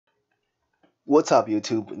What's up,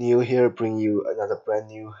 YouTube? Neil here, bring you another brand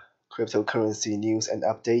new cryptocurrency news and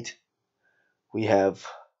update. We have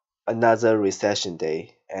another recession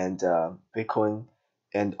day, and Bitcoin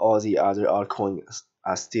and all the other altcoins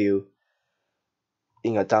are still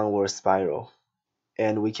in a downward spiral.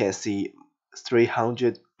 And we can see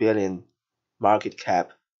 300 billion market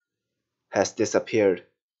cap has disappeared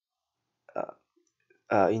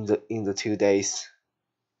uh, in the 2 days,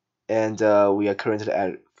 and we are currently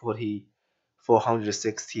at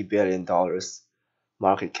 460 billion dollars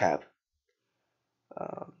market cap.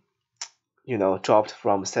 Um, dropped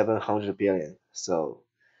from 700 billion. So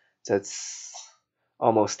that's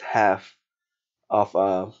almost half of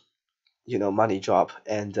money drop,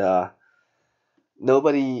 and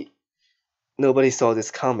nobody nobody saw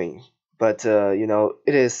this coming. But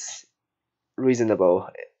it is reasonable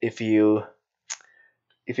if you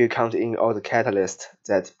count in all the catalysts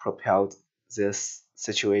that propelled this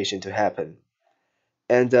situation to happen.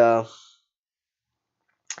 And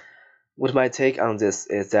what my take on this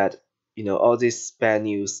is that all this bad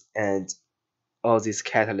news and all these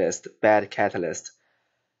bad catalysts,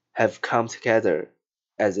 have come together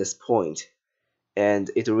at this point,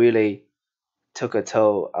 and it really took a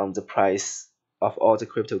toll on the price of all the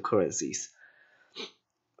cryptocurrencies.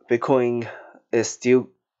 Bitcoin is still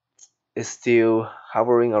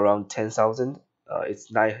hovering around 10,000.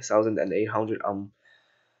 It's 9,800 on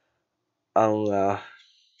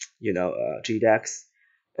GDAX,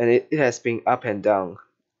 and it has been up and down.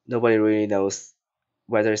 Nobody really knows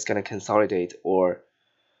whether it's gonna consolidate or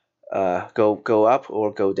go up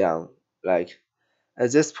or go down. Like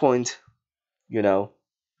at this point, you know,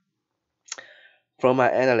 from my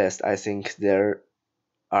analyst, I think there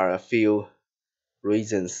are a few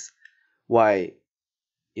reasons why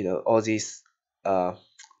all these uh,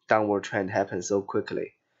 downward trend happen so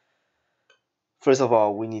quickly. First of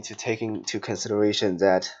all, we need to take into consideration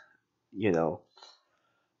that you know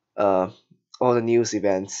uh, all the news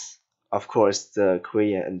events, of course, the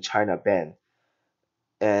Korean and China ban,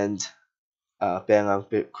 and ban on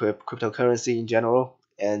cryptocurrency in general,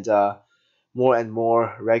 and more and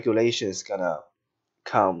more regulations gonna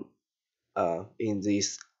come in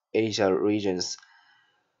these Asia regions.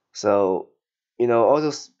 So, all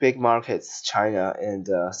those big markets, China and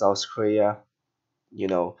South Korea, you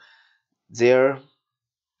know, their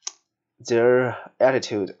their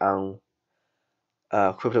attitude on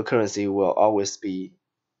cryptocurrency will always be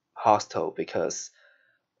hostile because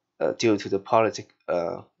due to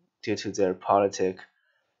due to their politic,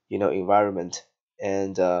 environment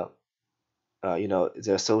and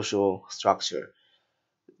their social structure.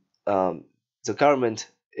 Um, the government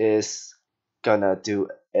is gonna do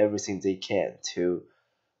everything they can to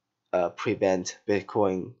prevent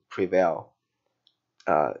Bitcoin prevail,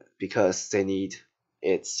 because they need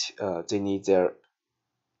their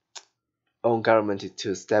own government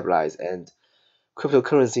to stabilize, and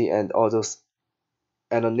cryptocurrency and all those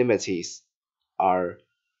anonymities are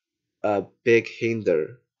a big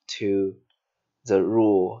hinder to the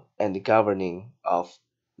rule and governing of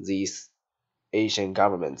these Asian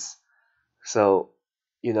governments. So,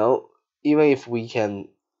 you know, even if we can,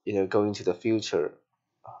 go into the future,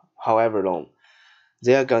 however long,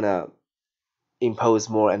 they are gonna impose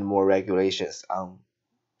more and more regulations on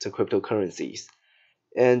the cryptocurrencies.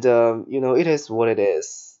 And it is what it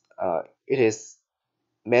is. It is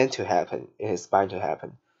meant to happen. It is bound to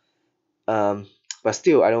happen. Um, but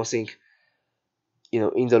still, I don't think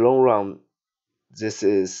in the long run, this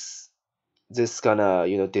is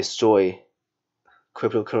gonna destroy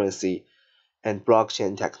cryptocurrency and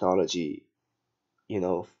blockchain technology. You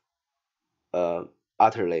know, uh,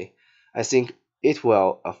 utterly. I think it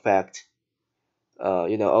will affect.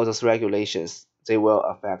 All those regulations. They will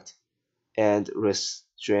affect and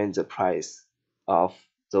restrain the price of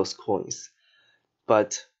those coins.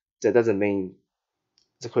 But that doesn't mean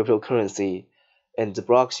the cryptocurrency and the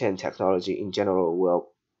blockchain technology in general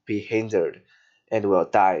will be hindered and will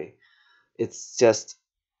die. It's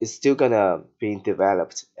still gonna be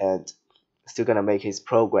developed and still gonna make its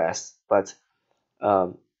progress, but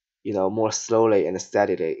more slowly and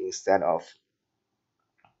steadily instead of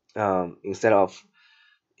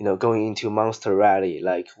going into monster rally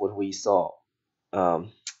like what we saw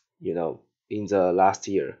um, in the last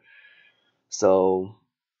year. So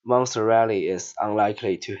monster rally is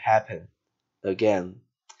unlikely to happen again.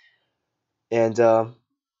 And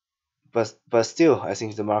but still, I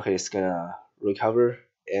think the market is gonna recover,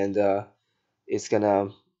 and it's gonna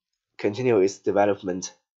continue its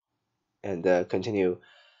development and continue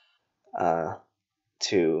uh,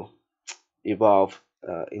 to evolve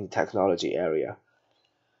in the technology area.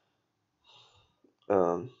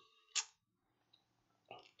 Um,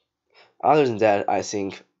 Other than that, I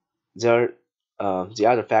think there the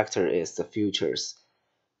other factor is the futures.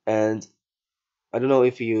 And I don't know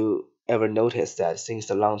if you ever noticed that since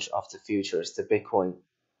the launch of the futures, the Bitcoin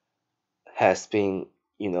has been,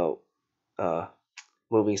 you know, uh,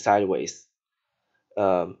 moving sideways.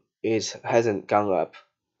 It hasn't gone up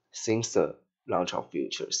since the launch of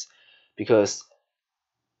futures, because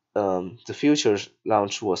the futures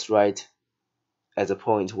launch was right at the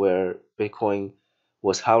point where Bitcoin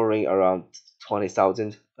was hovering around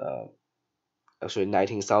 20,000, actually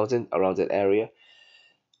 19,000, around that area.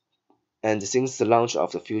 And since the launch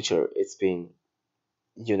of the future, it's been,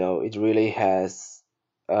 it really has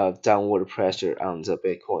downward pressure on the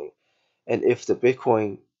Bitcoin. And if the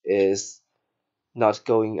Bitcoin is not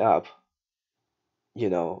going up,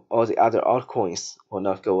 all the other altcoins will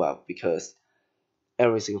not go up, because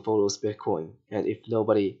everything follows Bitcoin. And if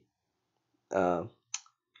nobody, uh,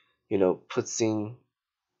 puts in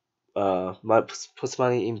puts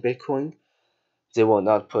money in Bitcoin, they will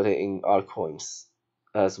not put it in altcoins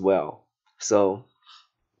as well. So,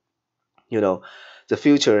 you know, the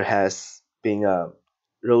future has been a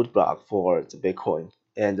roadblock for the Bitcoin,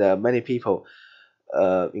 and many people,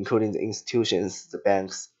 including the institutions, the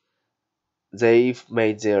banks, they've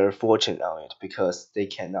made their fortune on it because they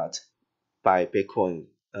cannot buy Bitcoin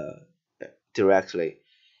directly,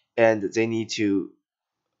 and they need to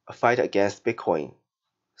fight against Bitcoin.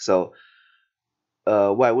 So,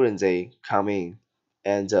 why wouldn't they come in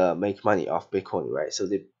and make money off Bitcoin, right? So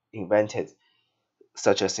they invented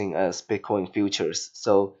such a thing as Bitcoin futures,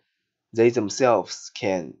 so they themselves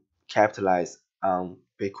can capitalize on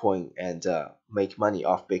Bitcoin and make money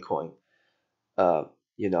off Bitcoin, uh,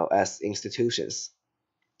 as institutions.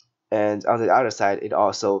 And on the other side, it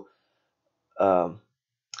also um,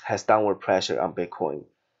 has downward pressure on Bitcoin.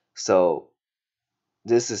 So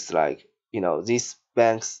this is like, these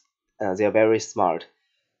banks, they are very smart,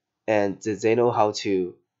 and they know how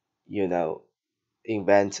to, you know,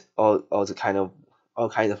 invent all kind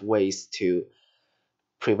of ways to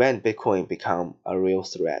prevent Bitcoin become a real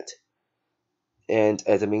threat. And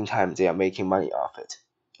at the meantime, they are making money off it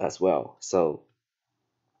as well. So,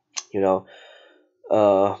 you know,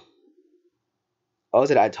 uh, all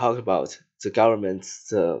that I talked about, the governments,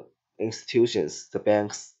 the institutions, the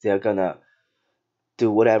banks, they're gonna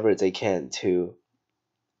do whatever they can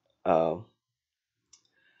uh,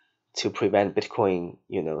 to prevent Bitcoin,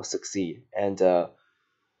 succeed. And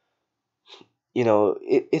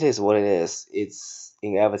it is what it is. It's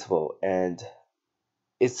inevitable, and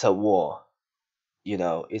it's a war.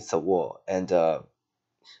 It's a war, and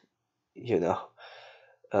you know,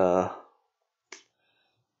 uh,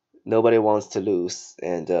 nobody wants to lose,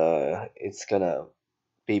 and it's gonna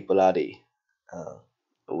be bloody. Uh,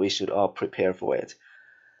 we should all prepare for it.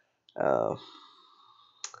 Uh,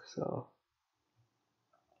 so,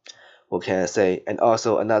 what can I say? And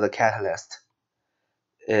also, another catalyst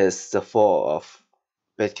is the fall of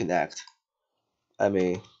BitConnect. I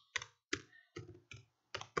mean,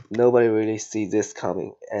 nobody really sees this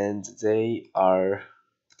coming, and they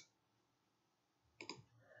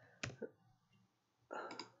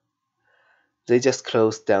just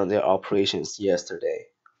closed down their operations yesterday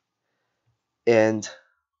and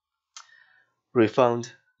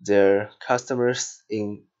refund their customers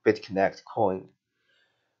in BitConnect coin,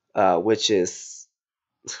 uh, which is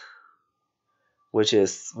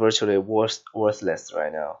virtually worthless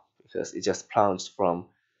right now, because it just plunged from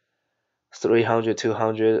 300,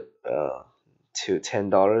 200 to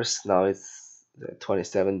 $10. Now it's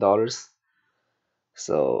 $27.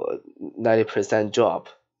 So 90% drop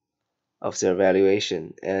of their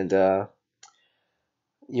valuation. And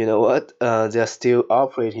you know what? They're still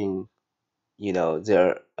operating,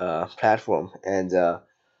 their platform, and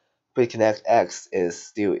BitConnect X is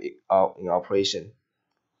still in operation.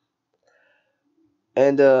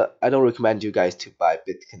 And I don't recommend you guys to buy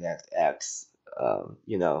BitConnect X.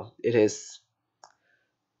 It is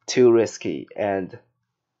too risky, and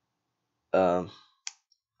um,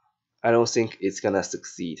 I don't think it's gonna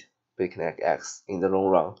succeed, BitConnect X, in the long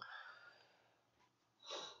run.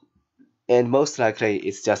 And most likely,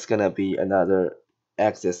 it's just gonna be another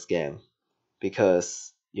exit scam,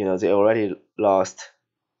 because they already lost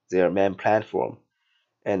their main platform,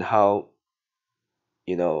 and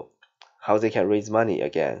you know how they can raise money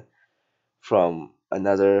again from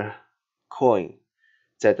another coin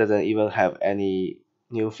that doesn't even have any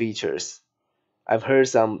new features. I've heard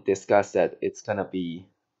some discuss that it's gonna be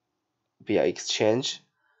via exchange.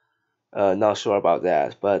 Not sure about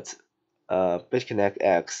that, but BitConnect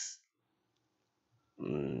X,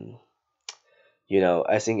 mm,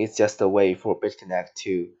 I think it's just a way for BitConnect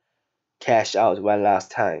to cash out one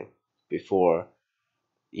last time before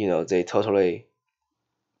they totally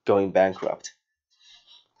going bankrupt.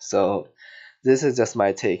 So this is just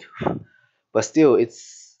my take, but still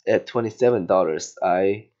it's at $27.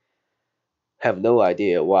 I have no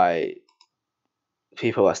idea why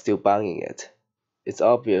people are still buying it. It's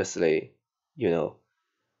obviously, you know,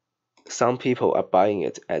 some people are buying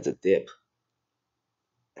it at a dip.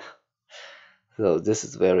 So this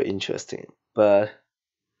is very interesting. But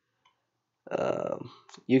um,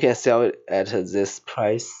 you can sell it at this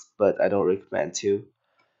price, but I don't recommend to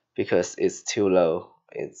because it's too low.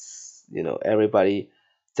 It's everybody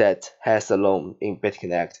that has a loan in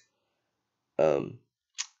BitConnect um,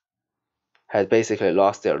 had basically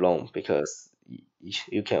lost their loan because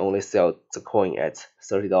you can only sell the coin at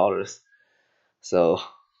 $30. So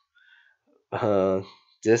uh,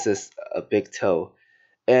 this is a big toll,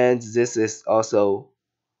 and this is also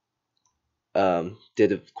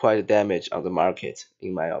did quite damage on the market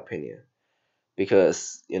in my opinion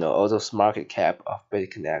because all those market cap of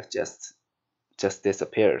BitConnect just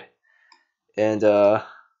disappeared, and all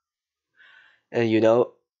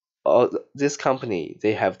this company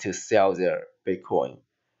they have to sell their Bitcoin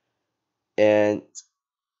and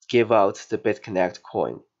give out the BitConnect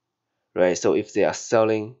coin, right? So if they are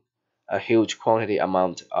selling a huge quantity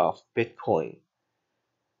amount of Bitcoin,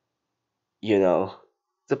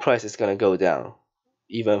 the price is gonna go down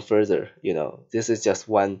even further. This is just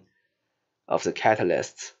one of the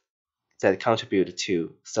catalysts that contribute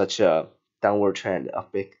to such a downward trend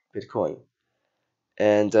of Bitcoin.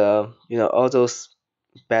 And all those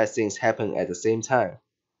bad things happen at the same time.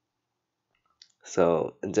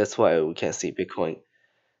 So and that's why we can see Bitcoin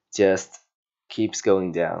just keeps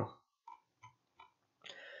going down.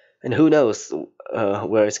 And who knows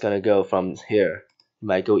where it's gonna go from here? It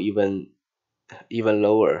might go even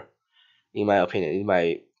lower, in my opinion. It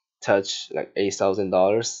might touch like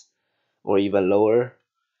 $8,000 or even lower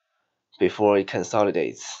before it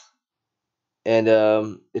consolidates. And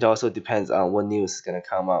it also depends on what news is gonna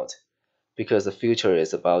come out because the future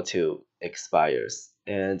is about to expires,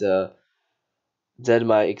 and that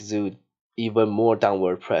might exude even more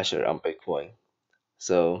downward pressure on Bitcoin.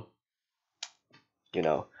 So you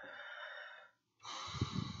know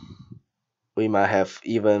we might have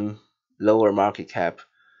even lower market cap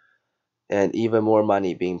and even more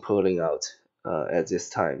money being pulling out at this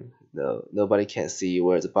time. No, nobody can see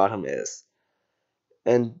where the bottom is,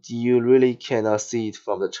 and you really cannot see it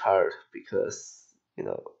from the chart because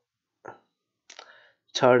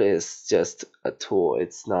chart is just a tool.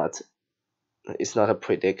 It's not a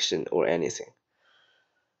prediction or anything.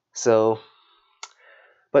 So,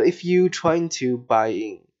 but if you trying to buy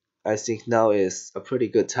in, I think now is a pretty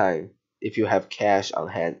good time if you have cash on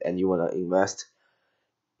hand and you want to invest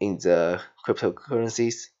in the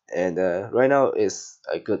cryptocurrencies. And right now is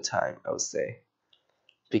a good time, I would say,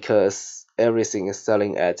 because everything is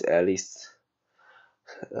selling at least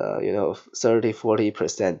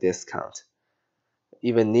 30-40% discount.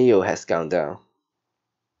 Even Neo has gone down.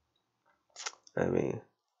 I mean,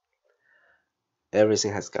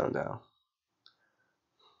 everything has gone down.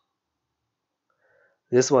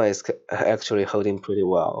 This one is actually holding pretty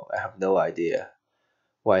well. I have no idea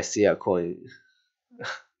why Sia coin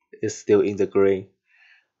is still in the green.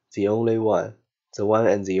 The only one. The one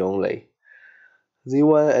and the only. The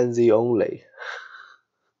one and the only.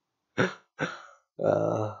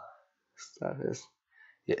 Uh,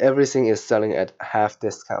 yeah, everything is selling at half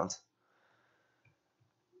discount.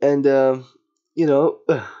 And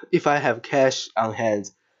if I have cash on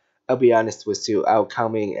hand, I'll be honest with you, I'll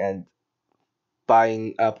come in and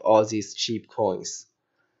buying up all these cheap coins.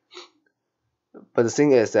 But the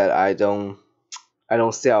thing is that I don't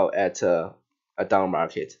sell at a down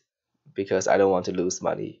market because I don't want to lose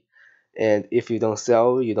money. And if you don't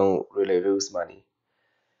sell, you don't really lose money.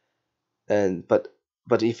 And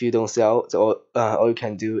but if you don't sell, so all you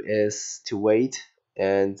can do is to wait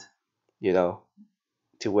and you know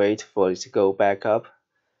to wait for it to go back up,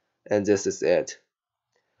 and this is it.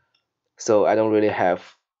 So I don't really have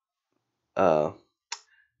uh,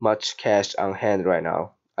 much cash on hand right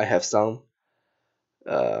now. I have some,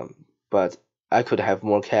 but I could have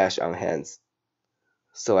more cash on hand,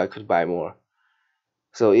 so I could buy more.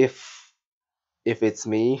 So if it's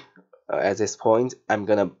me at this point, I'm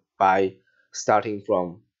gonna buy starting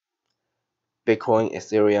from Bitcoin,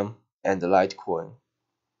 Ethereum, and the Litecoin.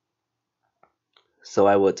 So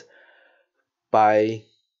I would buy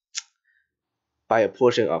a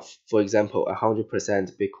portion of, for example,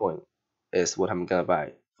 100% Bitcoin is what I'm gonna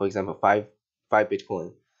buy. For example, five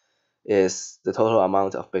Bitcoin is the total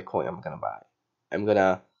amount of Bitcoin I'm gonna buy. I'm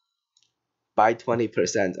gonna buy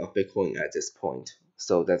 20% of Bitcoin at this point.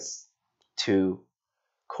 So that's 2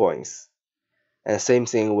 coins. And same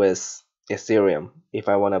thing with Ethereum. If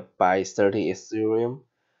I want to buy 30 Ethereum,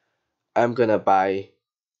 I'm gonna buy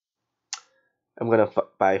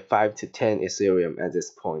 5 to 10 Ethereum at this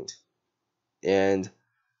point. And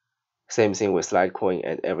same thing with Litecoin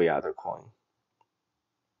and every other coin.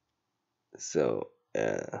 So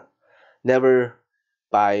never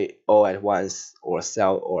buy all at once or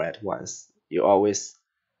sell all at once. You always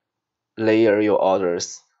layer your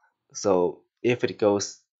orders. So if it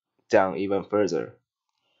goes down even further,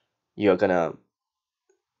 you're gonna,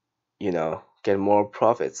 get more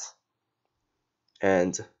profits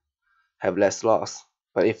and have less loss.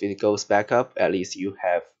 But if it goes back up, at least you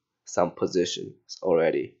have some positions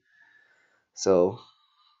already. So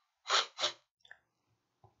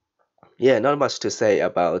yeah, not much to say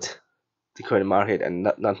about the current market, and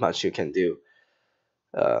not much you can do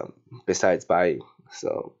besides buying.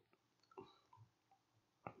 So,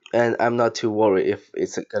 and I'm not too worried if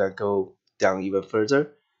it's gonna go down even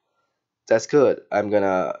further. That's good. I'm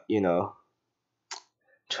gonna,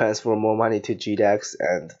 transfer more money to GDEX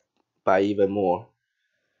and buy even more.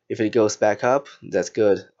 If it goes back up, that's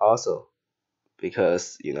good also,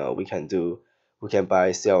 because we can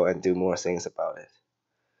buy, sell, and do more things about it.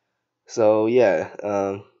 So yeah,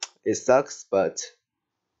 it sucks, but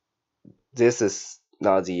this is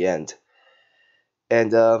not the end.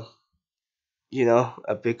 And a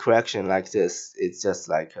big correction like this, it's just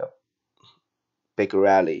like a big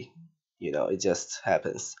rally. It just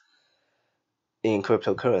happens in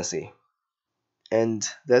cryptocurrency, and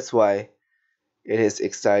that's why it is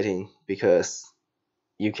exciting, because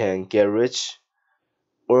you can get rich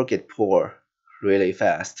or get poor really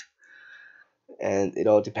fast, and it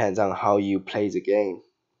all depends on how you play the game.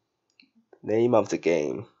 Name of the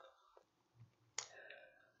game.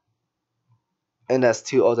 And as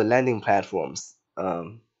to all the lending platforms,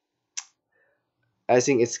 I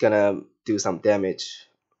think it's gonna do some damage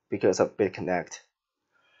because of BitConnect.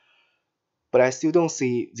 But I still don't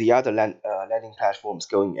see the other lending platforms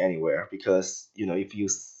going anywhere, because if you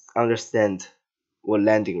understand what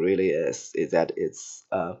lending really is that it's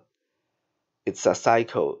a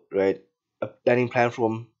cycle, right? A lending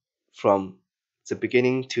platform, from the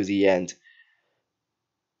beginning to the end,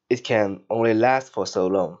 it can only last for so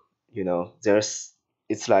long. There's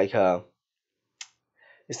it's like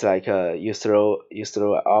you throw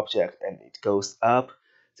an object and it goes up,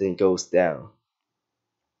 then it goes down.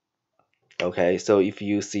 Okay, so if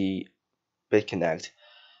you see BitConnect,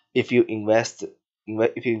 if you invest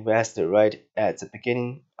right at the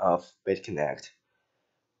beginning of BitConnect,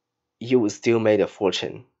 you will still make a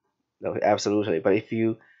fortune. Okay, absolutely. But if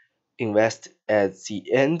you invest at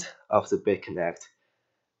the end of the BitConnect,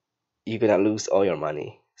 you're gonna lose all your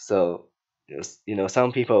money. So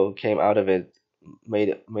some people came out of it,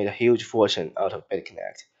 made a huge fortune out of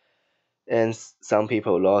BitConnect, and some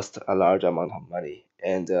people lost a large amount of money.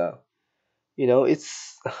 And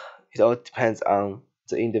it's it all depends on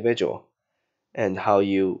the individual and how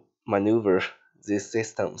you maneuver these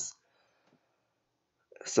systems.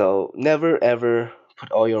 So never ever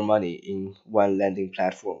put all your money in one lending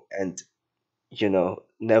platform, and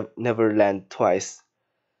never lend twice.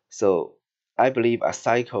 So I believe a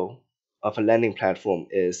cycle of a lending platform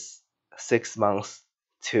is 6 months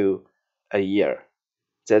to a year.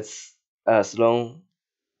 That's as long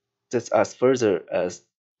that's as further as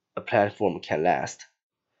a platform can last.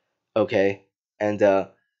 Okay, and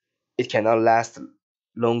it cannot last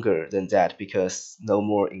longer than that, because no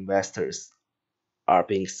more investors are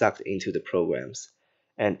being sucked into the programs,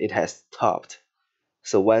 and it has topped.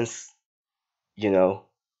 So once you know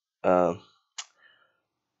um,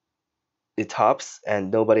 it tops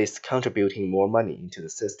and nobody's contributing more money into the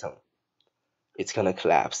system, it's gonna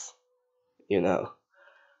collapse. You know,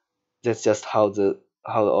 that's just how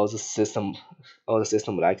all the system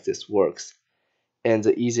like this works. And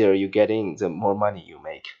the easier you get in, the more money you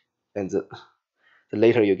make, and the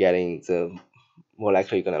later you get in, the more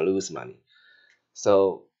likely you're gonna lose money.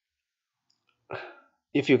 So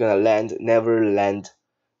if you're gonna land, never land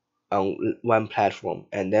on one platform,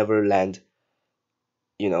 and never land,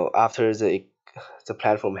 after the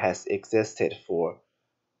platform has existed for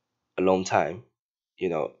a long time.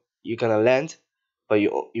 You're gonna land, but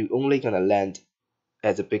you only gonna land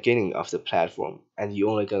at the beginning of the platform, and you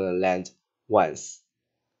only gonna land once.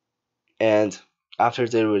 And after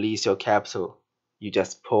they release your capital, you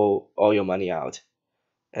just pull all your money out,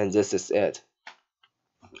 and this is it.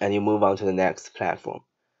 And you move on to the next platform.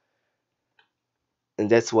 And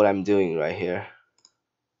that's what I'm doing right here.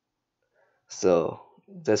 So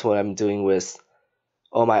that's what I'm doing with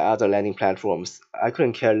all my other lending platforms. I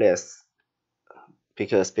couldn't care less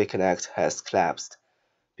because BitConnect has collapsed,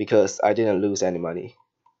 because I didn't lose any money.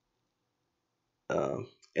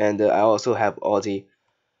 And I also have all the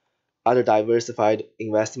other diversified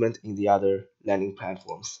investment in the other lending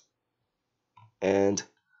platforms. And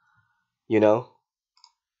you know,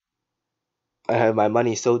 I have my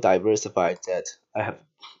money so diversified that I have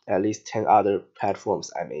at least 10 other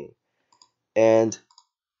platforms I'm in. And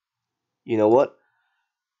you know what?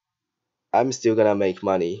 I'm still gonna make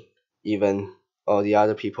money even all the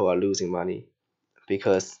other people are losing money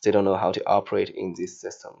because they don't know how to operate in these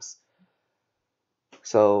systems.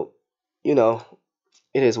 So, you know,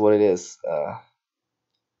 it is what it is.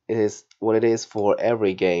 It is what it is for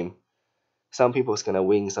every game. Some people's gonna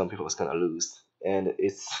win, some people's gonna lose, and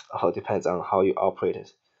it's all depends on how you operate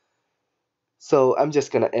it. So I'm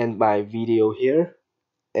just gonna end my video here,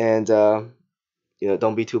 and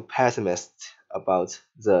don't be too pessimist about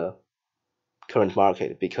the current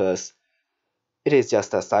market because it is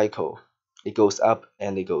just a cycle. It goes up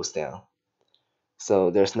and it goes down. So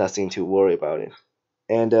there's nothing to worry about it.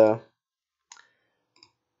 And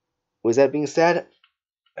with that being said,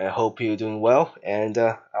 I hope you're doing well, and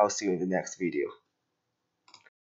I'll see you in the next video.